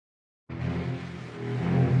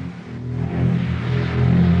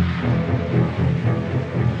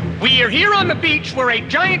We're here on the beach where a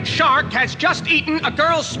giant shark has just eaten a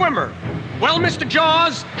girl swimmer. Well, Mr.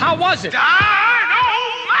 Jaws, how was it? Dynamite!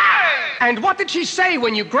 And what did she say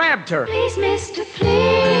when you grabbed her? Please, mister, please.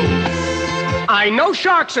 I know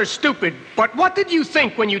sharks are stupid, but what did you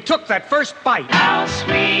think when you took that first bite? How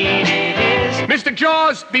sweet it is. Mr.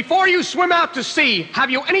 Jaws, before you swim out to sea, have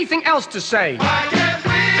you anything else to say? Why can't we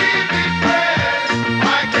be friends?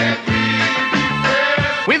 Why can't we be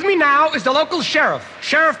friends? With me now is the local sheriff.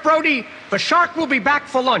 Sheriff Brody, the shark will be back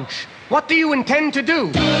for lunch. What do you intend to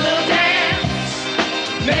do? Do a little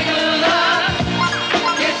dance, make a little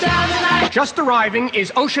love, get down tonight. Just arriving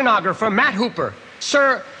is oceanographer Matt Hooper.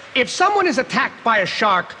 Sir, if someone is attacked by a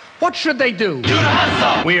shark, what should they do? Do the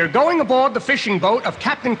hustle. We are going aboard the fishing boat of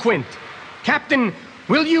Captain Quint. Captain,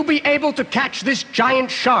 will you be able to catch this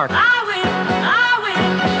giant shark? I will.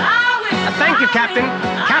 Thank you, Captain.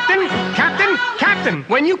 Captain,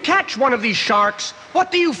 when you catch one of these sharks,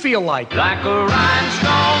 what do you feel like? Like a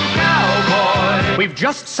rhinestone cowboy. We've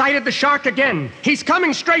just sighted the shark again. He's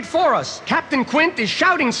coming straight for us. Captain Quint is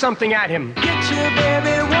shouting something at him. Get your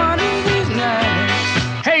baby one of these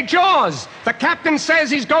nights. Hey, Jaws, the captain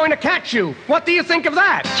says he's going to catch you. What do you think of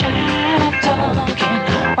that?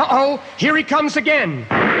 Uh-oh, here he comes again.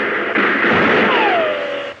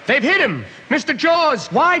 They've hit him. Mr. Jaws,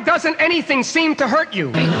 why doesn't anything seem to hurt you?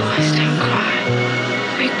 Big boys don't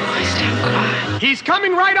cry. Big boys don't cry. He's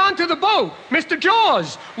coming right onto the boat. Mr.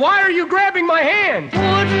 Jaws, why are you grabbing my hand?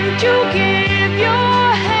 Wouldn't you give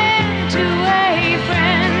your hand to a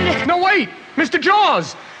friend? No, wait, Mr.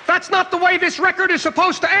 Jaws, that's not the way this record is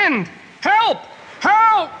supposed to end. Help!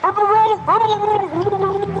 Help!